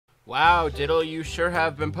Wow, Diddle, you sure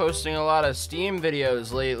have been posting a lot of Steam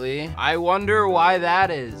videos lately. I wonder why that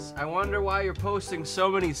is. I wonder why you're posting so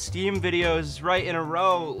many Steam videos right in a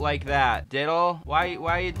row like that. Diddle, I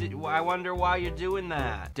wonder why you're doing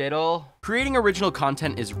that. Diddle. Creating original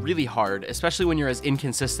content is really hard, especially when you're as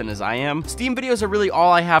inconsistent as I am. Steam videos are really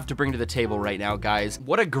all I have to bring to the table right now, guys.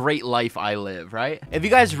 What a great life I live, right? If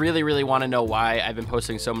you guys really want to know why I've been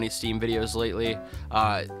posting so many Steam videos lately,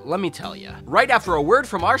 let me tell you. Right after a word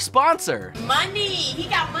from our sponsor. Money! He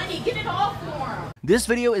got money. Get it all for him. This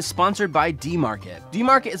video is sponsored by DMarket.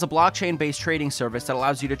 DMarket is a blockchain-based trading service that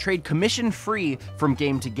allows you to trade commission-free from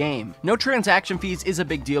game to game. No transaction fees is a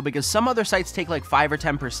big deal because some other sites take like 5 or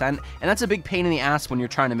 10%, and that's a big pain in the ass when you're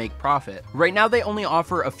trying to make profit. Right now, they only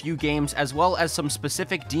offer a few games as well as some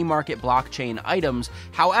specific DMarket blockchain items.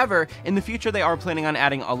 However, in the future, they are planning on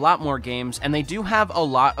adding a lot more games, and they do have a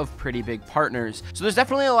lot of pretty big partners. So there's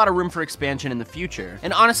definitely a lot of room for expansion in the future.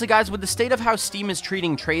 And honestly, guys, with the state of how Steam is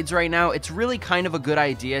treating trades right now, it's really kind of a good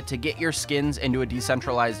idea to get your skins into a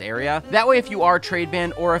decentralized area. That way, if you are trade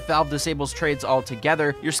banned or if Valve disables trades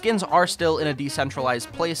altogether, your skins are still in a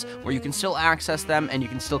decentralized place where you can still access them and you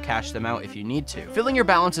can still cash them out if you need to. Filling your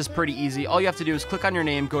balance is pretty easy. All you have to do is click on your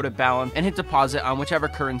name, go to balance, and hit deposit on whichever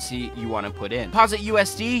currency you want to put in. Deposit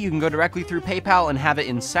USD, you can go directly through PayPal and have it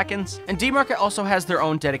in seconds. And DMarket also has their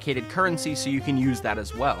own dedicated currency, so you can use that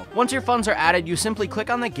as well. Once your funds are added, you simply click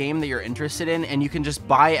on the game that you're interested in and you can just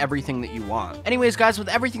buy everything that you want. Anyways, guys, with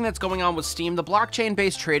everything that's going on with Steam, the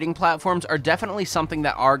blockchain-based trading platforms are definitely something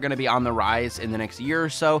that are going to be on the rise in the next year or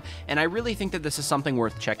so, and I really think that this is something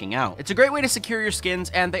worth checking out. It's a great way to secure your skins,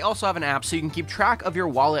 and they also have an app so you can keep track of your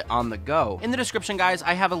wallet on the go. In the description, guys,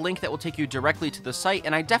 I have a link that will take you directly to the site,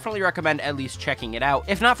 and I definitely recommend at least checking it out.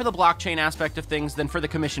 If not for the blockchain aspect of things, then for the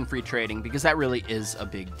commission-free trading, because that really is a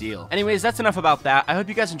big deal. Anyways, that's enough about that. I hope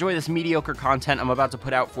you guys enjoy this mediocre content I'm about to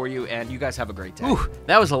put out for you, and you guys have a great day. Ooh,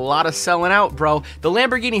 that was a lot of selling out, bro. The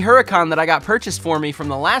Lamborghini Huracan that I got purchased for me from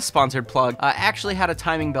the last sponsored plug actually had a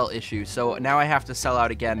timing belt issue, so now I have to sell out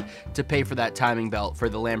again to pay for that timing belt for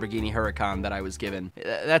the Lamborghini Huracan that I was given.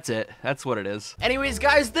 That's it. That's what it is. Anyways,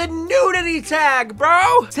 guys, the nudity tag,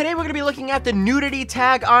 bro! Today we're gonna be looking at the nudity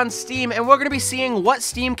tag on Steam, and we're gonna be seeing what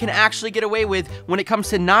Steam can actually get away with when it comes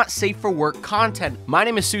to not safe for work content. My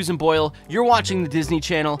name is Susan Boyle, you're watching the Disney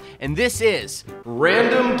Channel, and this is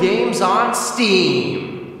Random Games on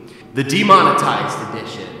Steam, the demonetized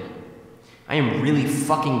edition. I am really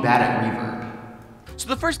fucking bad at reverb. So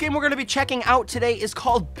the first game we're going to be checking out today is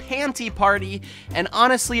called Panty Party, and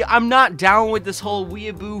honestly, I'm not down with this whole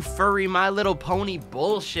weeaboo furry My Little Pony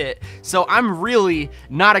bullshit, so I'm really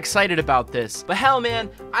not excited about this. But hell, man,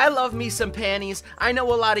 I love me some panties. I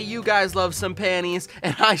know a lot of you guys love some panties,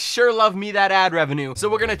 and I sure love me that ad revenue, so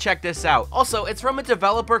we're going to check this out. Also, it's from a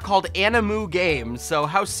developer called Animu Games, so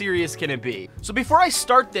how serious can it be? So before I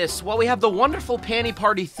start this, while we have the wonderful Panty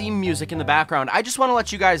Party theme music in the background, I just want to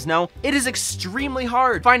let you guys know, it is extremely hard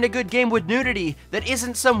to find a good game with nudity that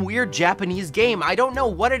isn't some weird Japanese game. I don't know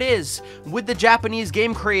what it is with the Japanese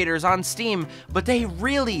game creators on Steam, but they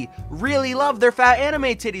really love their fat anime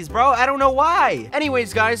titties, bro. I don't know why.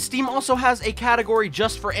 Anyways, guys, Steam also has a category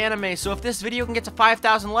just for anime, so if this video can get to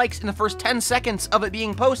 5,000 likes in the first 10 seconds of it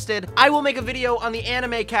being posted, I will make a video on the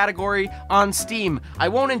anime category on Steam. I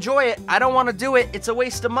won't enjoy it. I don't want to do it. It's a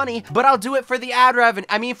waste of money, but I'll do it for the ad revenue.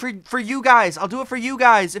 I mean, for you guys. I'll do it for you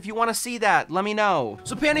guys. If you want to see that, let me know.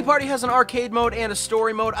 So Panty Party has an arcade mode and a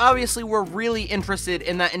story mode. Obviously, we're really interested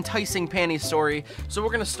in that enticing panty story, so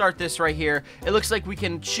we're gonna start this right here. It looks like we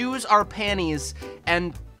can choose our panties,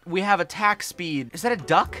 and we have attack speed. Is that a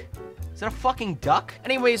duck? Is that a fucking duck?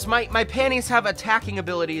 Anyways, my panties have attacking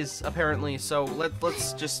abilities, apparently, so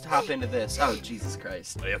let's just hop into this. Oh, Jesus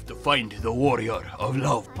Christ. I have to find the warrior of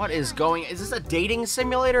love. What is this a dating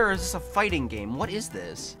simulator, or is this a fighting game? What is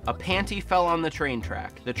this? A panty fell on the train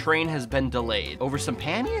track. The train has been delayed. Over some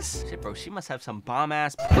panties? Shit, bro, she must have some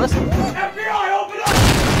bomb-ass pussy. FBI, open up!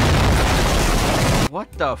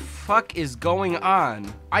 What the fuck is going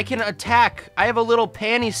on? I can attack. I have a little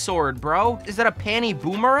panty sword, bro. Is that a panty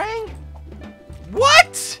boomerang?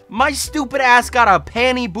 What? My stupid ass got a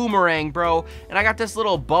panty boomerang, bro, and I got this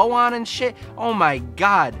little bow on and shit. Oh my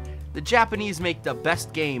god. The Japanese make the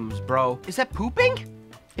best games, bro. Is that pooping?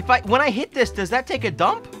 When I hit this, does that take a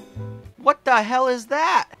dump? What the hell is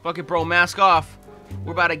that? Fuck it, bro, mask off.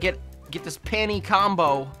 We're about to get this panty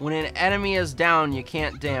combo. When an enemy is down, you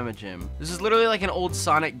can't damage him. This is literally like an old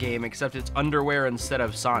Sonic game, except it's underwear instead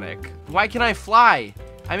of Sonic. Why can I fly?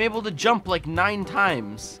 I'm able to jump like 9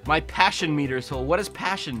 times. My passion meter's full. What does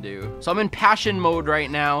passion do? So I'm in passion mode right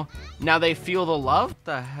now. Now they feel the love? What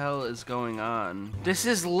the hell is going on? This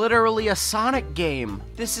is literally a Sonic game.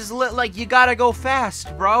 This is like you gotta go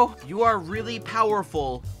fast, bro. You are really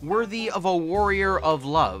powerful, worthy of a warrior of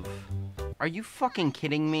love. Are you fucking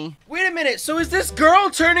kidding me? Wait a minute, so is this girl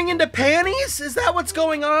turning into panties? Is that what's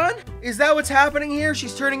going on? Is that what's happening here?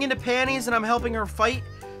 She's turning into panties and I'm helping her fight?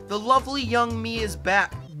 The lovely young me is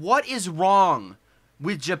back. What is wrong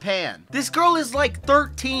with Japan? This girl is like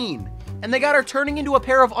 13 and they got her turning into a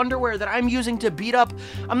pair of underwear that I'm using to beat up.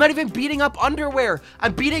 I'm not even beating up underwear.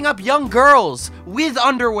 I'm beating up young girls with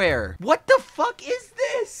underwear. What the fuck is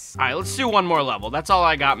this? All right, let's do one more level. That's all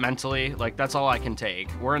I got mentally. Like, that's all I can take.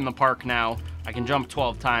 We're in the park now. I can jump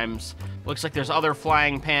 12 times. Looks like there's other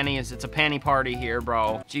flying panties. It's a panty party here,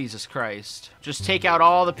 bro. Jesus Christ. Just take out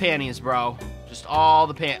all the panties, bro. Just all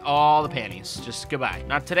the panties. Just goodbye.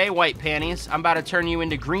 Not today, white panties. I'm about to turn you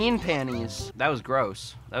into green panties. That was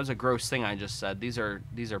gross. That was a gross thing I just said. These are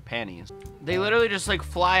panties. They literally just like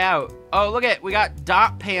fly out. Oh, look at, we got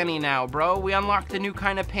dot panty now, bro. We unlocked a new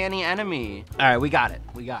kind of panty enemy. All right, we got it.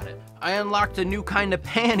 We got it. I unlocked a new kind of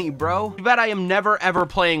panty, bro. You bet I am never ever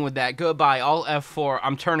playing with that. Goodbye, all F4.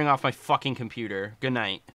 I'm turning off my fucking computer. Good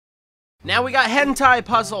night. Now we got hentai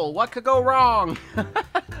puzzle. What could go wrong?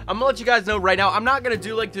 I'm gonna let you guys know right now, I'm not gonna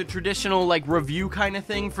do like the traditional like review kind of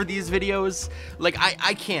thing for these videos. Like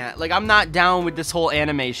I can't. Like I'm not down with this whole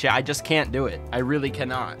anime shit. I just can't do it. I really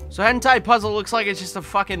cannot. So hentai puzzle looks like it's just a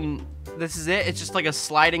fucking, this is it. It's just like a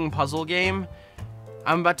sliding puzzle game.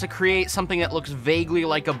 I'm about to create something that looks vaguely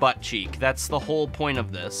like a butt cheek. That's the whole point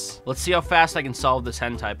of this. Let's see how fast I can solve this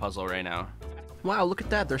hentai puzzle right now. Wow, look at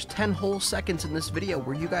that. There's 10 whole seconds in this video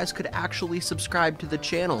where you guys could actually subscribe to the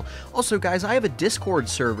channel. Also, guys, I have a Discord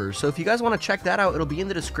server, so if you guys want to check that out, it'll be in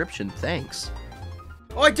the description. Thanks.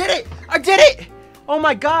 Oh, I did it! I did it! Oh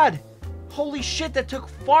my god! Holy shit, that took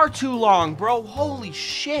far too long, bro. Holy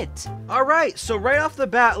shit. All right, so right off the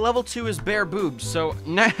bat, level 2 is bare boobs. So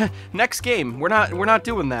next game, we're not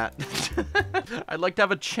doing that. I'd like to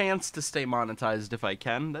have a chance to stay monetized if I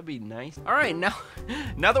can. That'd be nice. All right, now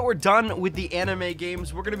that we're done with the anime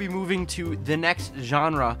games, we're gonna be moving to the next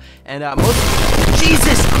genre. And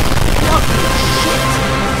Jesus!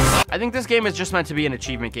 I think this game is just meant to be an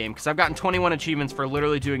achievement game because I've gotten 21 achievements for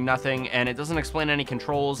literally doing nothing and it doesn't explain any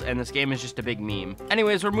controls and this game is just a big meme.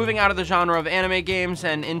 Anyways, we're moving out of the genre of anime games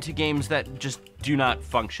and into games that just do not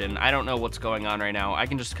function. I don't know what's going on right now. I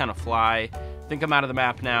can just kind of fly. Think I'm out of the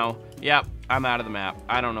map now. Yep, I'm out of the map.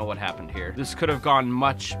 I don't know what happened here. This could have gone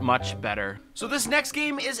much, much better. So this next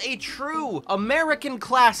game is a true American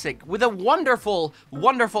classic with a wonderful,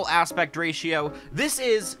 wonderful aspect ratio. This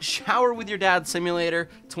is Shower with Your Dad Simulator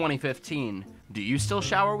 2015. Do you still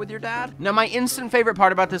shower with your dad? Now, my instant favorite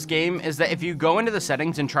part about this game is that if you go into the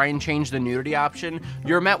settings and try and change the nudity option,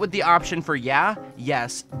 you're met with the option for yeah,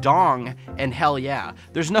 yes, dong, and hell yeah.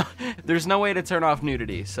 There's no way to turn off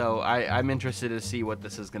nudity, so I'm interested to see what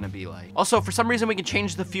this is gonna be like. Also, for some reason, we can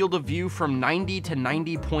change the field of view from 90 to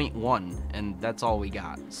 90.1, and that's all we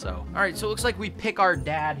got, so. All right, so it looks like we pick our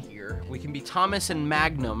dad here. We can be Thomas and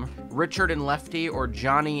Magnum, Richard and Lefty, or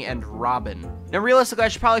Johnny and Robin. Now, realistically, I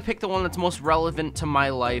should probably pick the one that's most relevant to my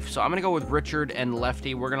life, so I'm gonna go with Richard and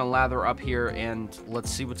Lefty. We're gonna lather up here and let's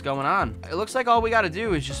see what's going on. It looks like all we gotta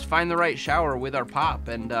do is just find the right shower with our pop,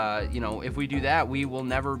 and you know, if we do that, we will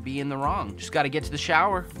never be in the wrong. Just gotta get to the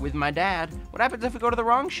shower with my dad. What happens if we go to the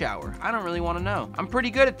wrong shower? I don't really want to know. I'm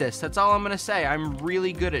pretty good at this. That's all I'm gonna say. I'm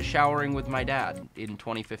really good at showering with my dad in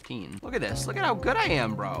 2015. Look at this. Look at how good I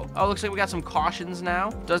am, bro. Oh, looks like we got some cautions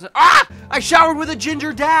now. I showered with a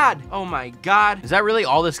ginger dad. Oh my god. Is that really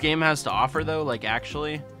all this game has to offer though? Like,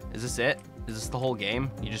 actually, is this it? Is this the whole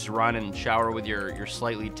game? You just run and shower with your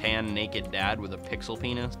slightly tan, naked dad with a pixel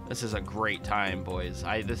penis? This is a great time, boys.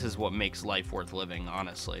 This is what makes life worth living,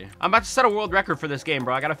 honestly. I'm about to set a world record for this game,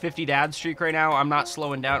 bro. I got a 50 dad streak right now. I'm not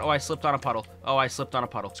slowing down. Oh, I slipped on a puddle. Oh, I slipped on a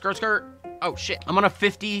puddle. Skirt, skirt. Oh, shit. I'm on a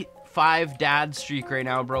 55 dad streak right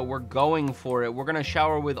now, bro. We're going for it. We're gonna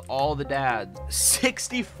shower with all the dads.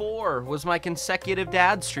 64 was my consecutive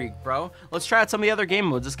dad streak, bro. Let's try out some of the other game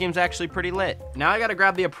modes. This game's actually pretty lit. Now I gotta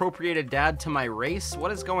grab the appropriated dad to my race.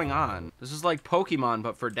 What is going on? This is like Pokemon,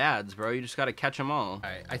 but for dads, bro. You just gotta catch them all. All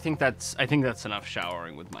right, I think that's enough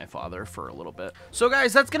showering with my father for a little bit. So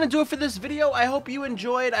guys, that's gonna do it for this video. I hope you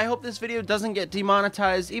enjoyed. I hope this video doesn't get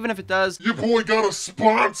demonetized. Even if it does, your boy got a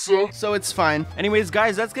sponsor, so it's fine. Anyways,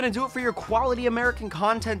 guys, that's gonna do do it for your quality American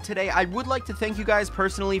content today. I would like to thank you guys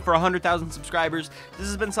personally for 100,000 subscribers. This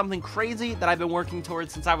has been something crazy that I've been working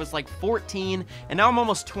towards since I was like 14, and now I'm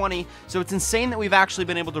almost 20, so it's insane that we've actually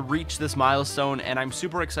been able to reach this milestone, and I'm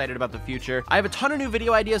super excited about the future. I have a ton of new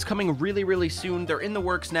video ideas coming really soon. They're in the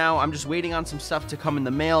works now. I'm just waiting on some stuff to come in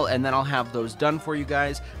the mail, and then I'll have those done for you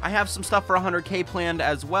guys. I have some stuff for 100K planned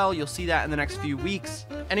as well. You'll see that in the next few weeks.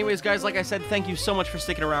 Anyways, guys, like I said, thank you so much for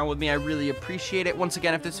sticking around with me. I really appreciate it. Once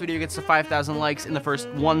again, if this video gets to 5,000 likes in the first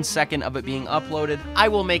 1 second of it being uploaded, I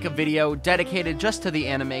will make a video dedicated just to the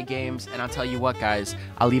anime games, and I'll tell you what, guys,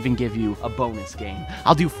 I'll even give you a bonus game.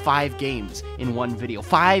 I'll do 5 games in one video.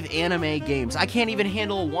 5 anime games. I can't even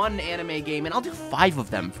handle 1 anime game, and I'll do 5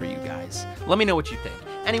 of them for you guys. Let me know what you think.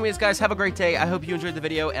 Anyways, guys, have a great day. I hope you enjoyed the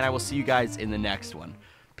video, and I will see you guys in the next one.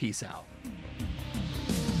 Peace out.